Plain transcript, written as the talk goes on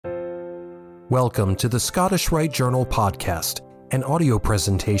Welcome to the Scottish Rite Journal podcast, an audio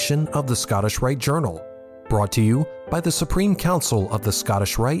presentation of the Scottish Rite Journal, brought to you by the Supreme Council of the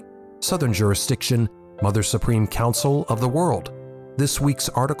Scottish Rite, Southern Jurisdiction, Mother Supreme Council of the World. This week's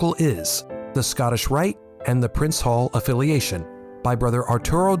article is The Scottish Rite and the Prince Hall Affiliation by Brother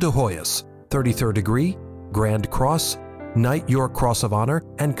Arturo de Hoyos, 33rd degree, Grand Cross, Knight York Cross of Honor,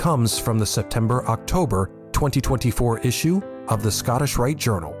 and comes from the September-October 2024 issue of the Scottish Rite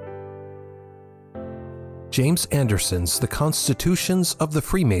Journal. James Anderson's The Constitutions of the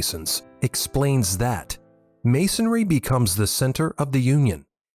Freemasons explains that Masonry becomes the center of the union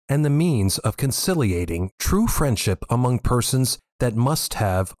and the means of conciliating true friendship among persons that must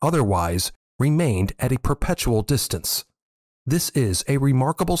have otherwise remained at a perpetual distance. This is a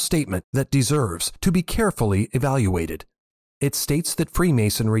remarkable statement that deserves to be carefully evaluated. It states that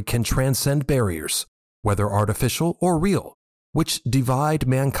Freemasonry can transcend barriers, whether artificial or real, which divide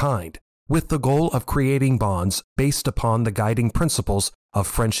mankind, with the goal of creating bonds based upon the guiding principles of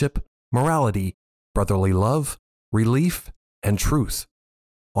friendship, morality, brotherly love, relief, and truth.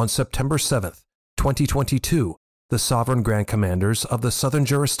 On September 7th, 2022, the Sovereign Grand Commanders of the Southern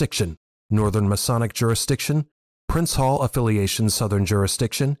Jurisdiction, Northern Masonic Jurisdiction, Prince Hall Affiliation Southern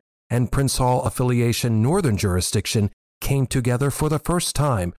Jurisdiction, and Prince Hall Affiliation Northern Jurisdiction came together for the first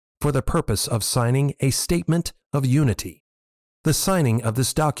time for the purpose of signing a Statement of Unity. The signing of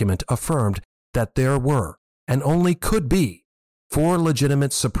this document affirmed that there were, and only could be, 4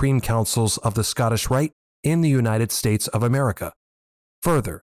 legitimate Supreme Councils of the Scottish Rite in the United States of America.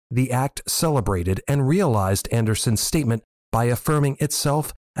 Further, the Act celebrated and realized Anderson's statement by affirming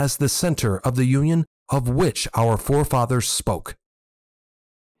itself as the center of the union of which our forefathers spoke.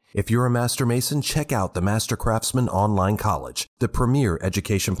 If you're a Master Mason, check out the Master Craftsman Online College, the premier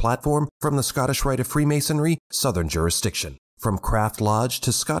education platform from the Scottish Rite of Freemasonry, Southern Jurisdiction. From Craft Lodge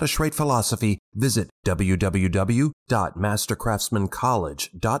to Scottish Rite philosophy, visit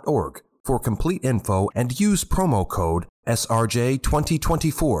www.mastercraftsmancollege.org for complete info and use promo code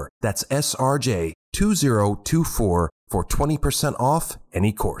SRJ2024, that's SRJ2024 for 20% off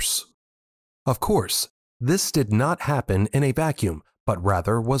any course. Of course, this did not happen in a vacuum, but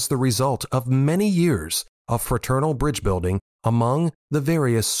rather was the result of many years of fraternal bridge building among the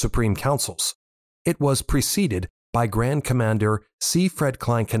various Supreme Councils. It was preceded by Grand Commander C. Fred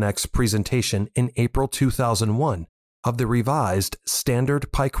Kleinknecht's presentation in April 2001 of the revised Standard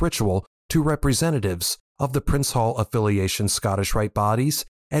Pike Ritual to representatives of the Prince Hall Affiliation Scottish Rite bodies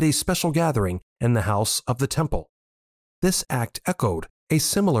at a special gathering in the House of the Temple. This act echoed a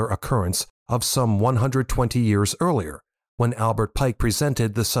similar occurrence of some 120 years earlier, when Albert Pike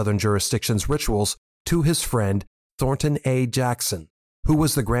presented the Southern Jurisdiction's rituals to his friend Thornton A. Jackson, who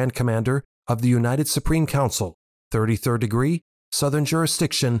was the Grand Commander of the United Supreme Council, 33rd degree, Southern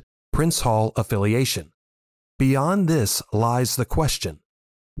Jurisdiction, Prince Hall Affiliation. Beyond this lies the question,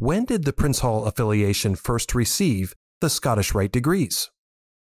 when did the Prince Hall Affiliation first receive the Scottish Rite degrees?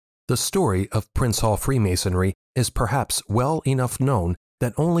 The story of Prince Hall Freemasonry is perhaps well enough known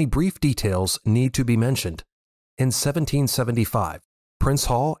that only brief details need to be mentioned. In 1775, Prince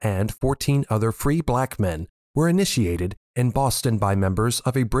Hall and 14 other free black men were initiated in Boston by members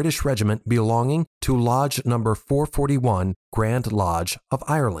of a British regiment belonging to Lodge No. 441 Grand Lodge of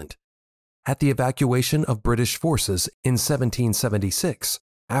Ireland. At the evacuation of British forces in 1776,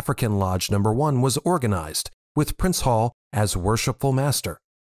 African Lodge No. 1 was organized, with Prince Hall as worshipful master.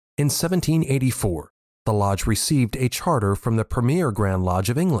 In 1784, the lodge received a charter from the Premier Grand Lodge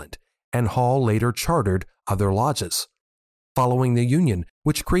of England, and Hall later chartered other lodges. Following the union,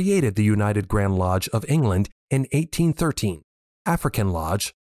 which created the United Grand Lodge of England in 1813, African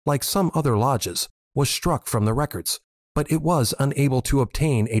Lodge, like some other lodges, was struck from the records, but it was unable to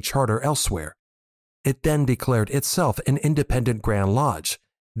obtain a charter elsewhere. It then declared itself an independent Grand Lodge,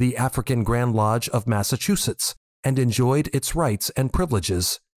 the African Grand Lodge of Massachusetts, and enjoyed its rights and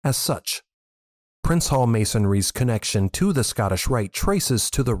privileges as such. Prince Hall Masonry's connection to the Scottish Rite traces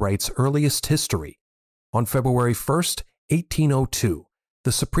to the Rite's earliest history. On February 1st, 1802,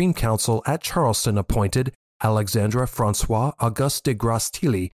 the Supreme Council at Charleston appointed Alexandre François Auguste de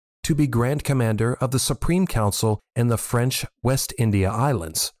Grasse-Tilly to be Grand Commander of the Supreme Council in the French West India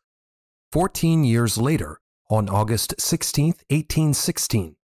Islands. 14 years later, on August 16,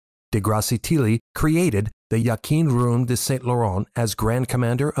 1816, de Grasse-Tilly created the Joachim Rouen de Saint-Laurent as Grand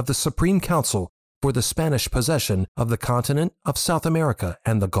Commander of the Supreme Council for the Spanish possession of the continent of South America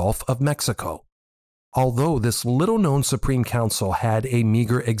and the Gulf of Mexico. Although this little-known Supreme Council had a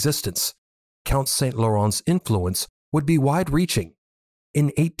meager existence, Count Saint Laurent's influence would be wide-reaching. In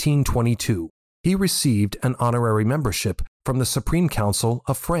 1822, he received an honorary membership from the Supreme Council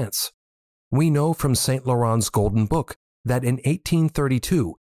of France. We know from St. Laurent's Golden Book that in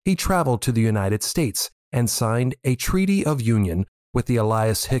 1832 he traveled to the United States and signed a treaty of union with the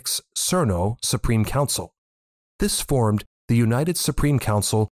Elias Hicks Cerno Supreme Council. This formed the United Supreme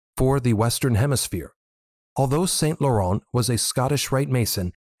Council for the Western Hemisphere. Although St. Laurent was a Scottish Rite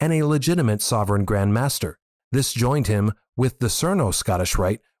Mason and a legitimate sovereign Grand Master, this joined him with the Cerno Scottish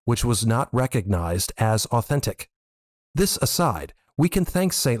Rite, which was not recognized as authentic. This aside, we can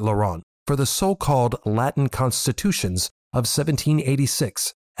thank St. Laurent for the so-called Latin constitutions of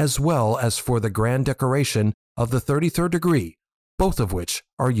 1786, as well as for the grand decoration of the 33rd degree, both of which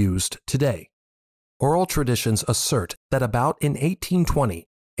are used today. Oral traditions assert that about in 1820,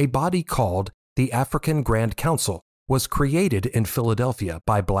 a body called the African Grand Council was created in Philadelphia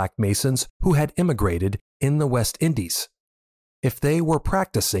by Black Masons who had immigrated in the West Indies. If they were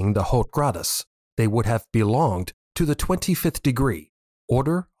practicing the Haute Gradus, they would have belonged to the 25th degree,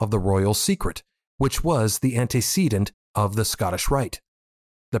 Order of the Royal Secret, which was the antecedent of the Scottish Rite.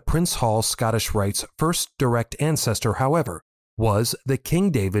 The Prince Hall Scottish Rite's first direct ancestor, however, was the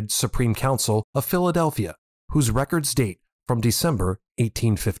King David Supreme Council of Philadelphia, whose records date from December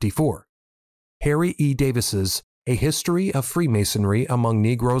 1854. Harry E. Davis's A History of Freemasonry Among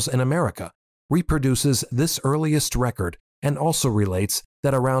Negroes in America reproduces this earliest record and also relates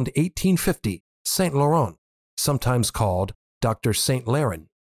that around 1850, St. Laurent, sometimes called Dr. St. Laren,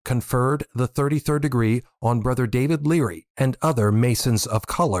 conferred the 33rd degree on Brother David Leary and other Masons of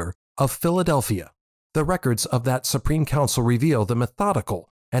color of Philadelphia. The records of that Supreme Council reveal the methodical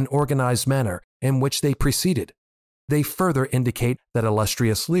and organized manner in which they proceeded. They further indicate that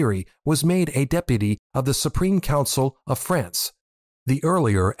illustrious Leary was made a deputy of the Supreme Council of France. The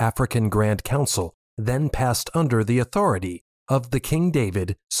earlier African Grand Council then passed under the authority of the King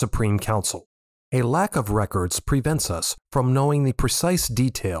David Supreme Council. A lack of records prevents us from knowing the precise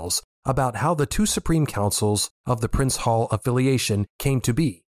details about how the two Supreme Councils of the Prince Hall Affiliation came to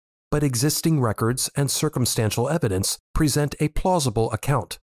be, but existing records and circumstantial evidence present a plausible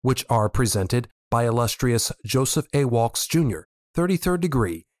account, which are presented by illustrious Joseph A. Walks, Jr., 33rd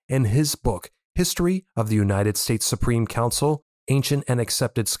degree, in his book History of the United States Supreme Council, Ancient and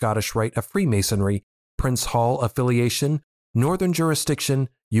Accepted Scottish Rite of Freemasonry, Prince Hall Affiliation, Northern Jurisdiction,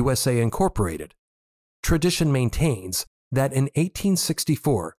 USA Incorporated. Tradition maintains that in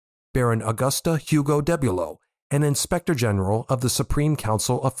 1864, Baron Augusta Hugo de Beaulieu, an Inspector General of the Supreme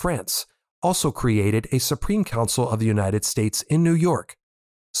Council of France, also created a Supreme Council of the United States in New York.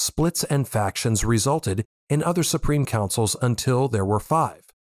 Splits and factions resulted in other Supreme Councils until there were 5.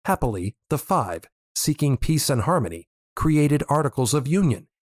 Happily, the 5, seeking peace and harmony, created Articles of Union,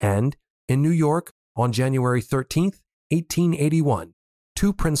 and, in New York, on January 13, 1881,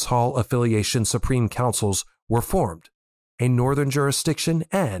 2 Prince Hall Affiliation Supreme Councils were formed, a Northern Jurisdiction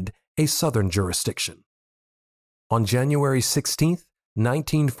and a Southern Jurisdiction. On January 16,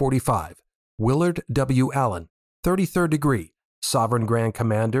 1945, Willard W. Allen, 33rd degree, Sovereign Grand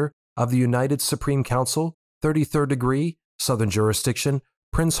Commander of the United Supreme Council, 33rd degree, Southern Jurisdiction,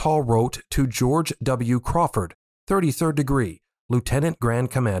 Prince Hall wrote to George W. Crawford, 33rd degree, Lieutenant Grand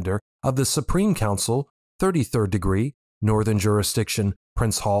Commander of the Supreme Council, 33rd degree, Northern Jurisdiction,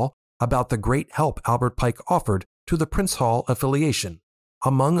 Prince Hall, about the great help Albert Pike offered to the Prince Hall Affiliation.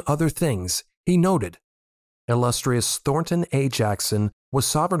 Among other things, he noted, illustrious Thornton A. Jackson was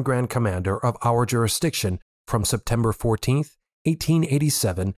Sovereign Grand Commander of our jurisdiction from September 14,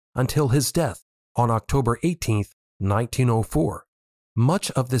 1887 until his death on October 18, 1904.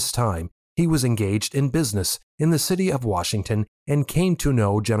 Much of this time, he was engaged in business in the city of Washington and came to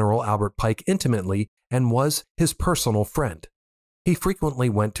know General Albert Pike intimately and was his personal friend. He frequently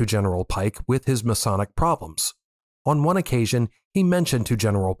went to General Pike with his Masonic problems. On one occasion, he mentioned to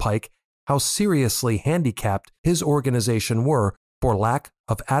General Pike how seriously handicapped his organization were for lack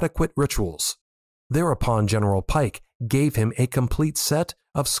of adequate rituals. Thereupon General Pike gave him a complete set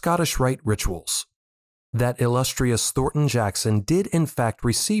of Scottish Rite rituals. That illustrious Thornton Jackson did in fact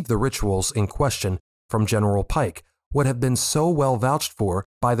receive the rituals in question from General Pike would have been so well vouched for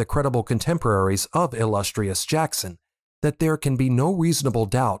by the credible contemporaries of illustrious Jackson that there can be no reasonable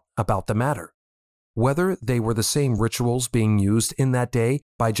doubt about the matter. Whether they were the same rituals being used in that day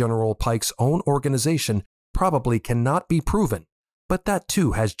by General Pike's own organization probably cannot be proven, but that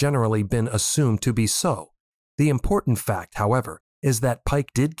too has generally been assumed to be so. The important fact, however, is that Pike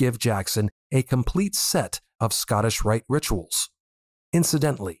did give Jackson a complete set of Scottish Rite rituals.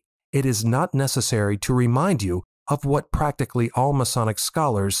 Incidentally, it is not necessary to remind you of what practically all Masonic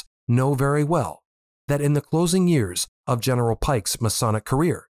scholars know very well, that in the closing years of General Pike's Masonic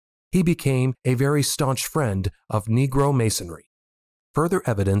career, he became a very staunch friend of Negro Masonry. Further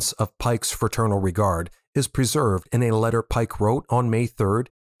evidence of Pike's fraternal regard is preserved in a letter Pike wrote on May 3,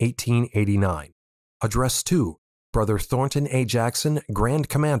 1889. Addressed to Brother Thornton A. Jackson, Grand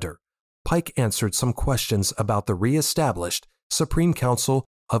Commander, Pike answered some questions about the re-established Supreme Council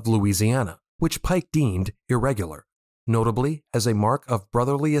of Louisiana, which Pike deemed irregular. Notably, as a mark of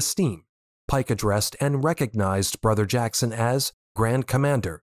brotherly esteem, Pike addressed and recognized Brother Jackson as Grand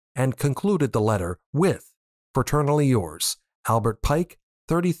Commander and concluded the letter with, "Fraternally yours, Albert Pike,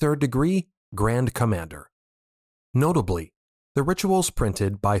 33rd degree, Grand Commander." Notably, the rituals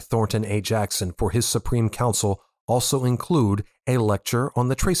printed by Thornton A. Jackson for his Supreme Council also include a lecture on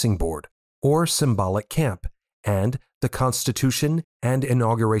the tracing board, or symbolic camp, and the Constitution and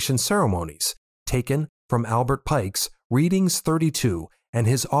inauguration ceremonies, taken from Albert Pike's Readings 32 and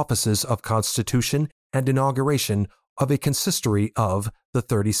his offices of Constitution and inauguration of a consistory of the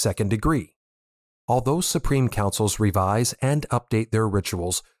 32nd degree. Although Supreme Councils revise and update their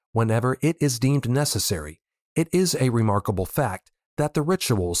rituals whenever it is deemed necessary, it is a remarkable fact that the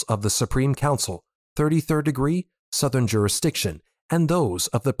rituals of the Supreme Council, 33rd degree, Southern jurisdiction, and those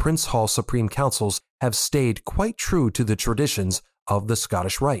of the Prince Hall Supreme Councils have stayed quite true to the traditions of the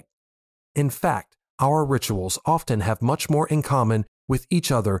Scottish Rite. In fact, our rituals often have much more in common with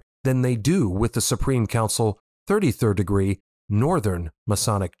each other than they do with the Supreme Council, 33rd degree, Northern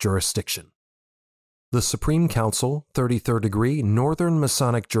Masonic jurisdiction. The Supreme Council, 33rd degree, Northern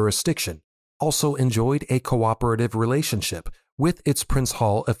Masonic jurisdiction also enjoyed a cooperative relationship with its Prince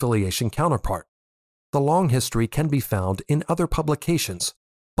Hall affiliation counterpart. The long history can be found in other publications,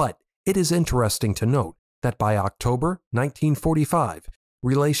 but it is interesting to note that by October 1945,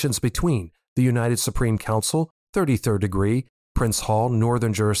 relations between the United Supreme Council, 33rd degree, Prince Hall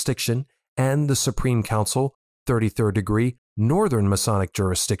Northern jurisdiction, and the Supreme Council, 33rd degree, Northern Masonic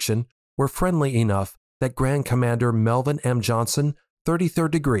jurisdiction were friendly enough that Grand Commander Melvin M. Johnson,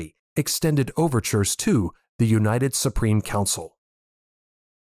 33rd degree, extended overtures to the United Supreme Council.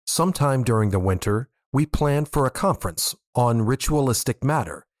 Sometime during the winter, we planned for a conference on ritualistic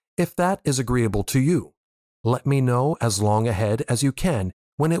matter, if that is agreeable to you. Let me know as long ahead as you can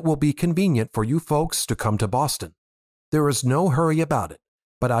when it will be convenient for you folks to come to Boston. There is no hurry about it,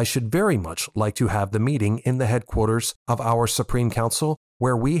 but I should very much like to have the meeting in the headquarters of our Supreme Council,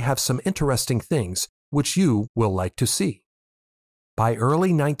 where we have some interesting things which you will like to see. By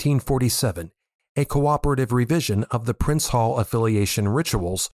early 1947, a cooperative revision of the Prince Hall affiliation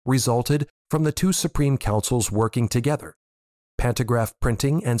rituals resulted from the two Supreme Councils working together. Pantograph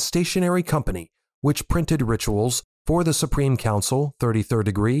Printing and Stationery Company, which printed rituals for the Supreme Council, 33rd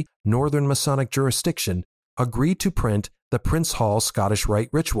degree, Northern Masonic jurisdiction, agreed to print the Prince Hall Scottish Rite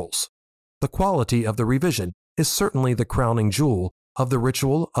rituals. The quality of the revision is certainly the crowning jewel of the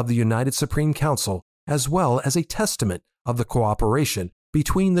ritual of the United Supreme Council, as well as a testament of the cooperation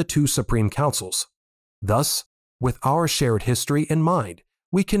between the two Supreme Councils. Thus, with our shared history in mind,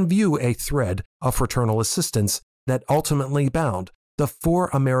 we can view a thread of fraternal assistance that ultimately bound the four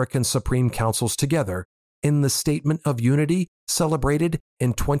American Supreme Councils together in the Statement of Unity celebrated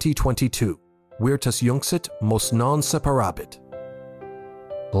in 2022, Virtus Junxit mos non separabit.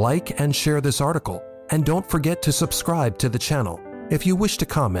 Like and share this article, and don't forget to subscribe to the channel. If you wish to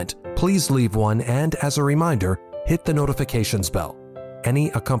comment, please leave one, and as a reminder, hit the notifications bell. Any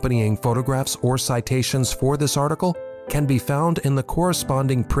accompanying photographs or citations for this article can be found in the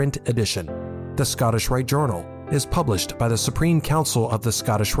corresponding print edition. The Scottish Rite Journal is published by the Supreme Council of the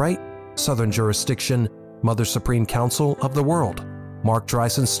Scottish Rite, Southern Jurisdiction, Mother Supreme Council of the World. Mark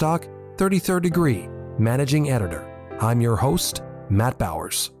Dreisenstock, 33rd degree, Managing Editor. I'm your host, Matt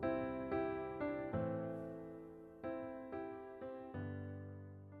Bowers.